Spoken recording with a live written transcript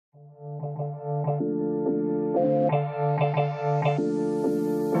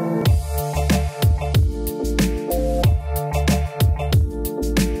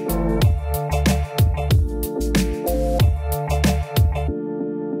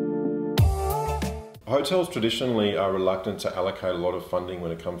hotels traditionally are reluctant to allocate a lot of funding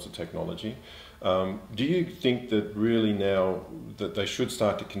when it comes to technology. Do you think that really now that they should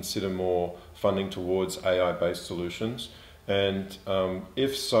start to consider more funding towards AI-based solutions? And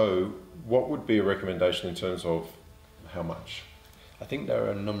if so, what would be a recommendation in terms of how much? I think there are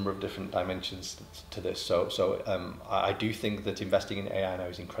a number of different dimensions to this. So I do think that investing in AI now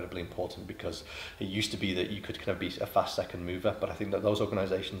is incredibly important, because it used to be that you could kind of be a fast second mover, but I think that those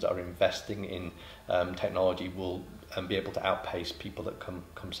organizations that are investing in technology will be able to outpace people that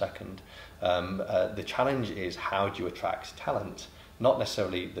come second. The challenge is, how do you attract talent? Not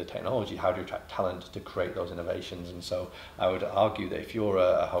necessarily the technology, how do you attract talent to create those innovations? And so I would argue that if you're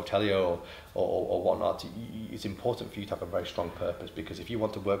a hotelier or whatnot, it's important for you to have a very strong purpose, because if you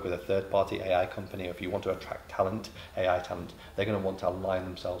want to work with a third-party AI company, or if you want to attract talent, AI talent, they're going to want to align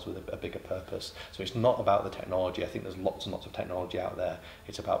themselves with a bigger purpose. So it's not about the technology. I think there's lots and lots of technology out there.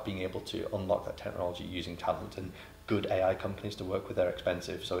 It's about being able to unlock that technology using talent, and good AI companies to work with, they're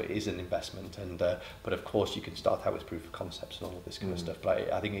expensive, so it is an investment. And but of course you can start out with proof of concepts and all of this kind of stuff,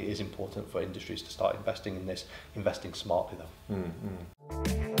 but I think it is important for industries to start investing in this, investing smartly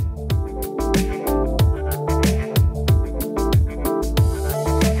though.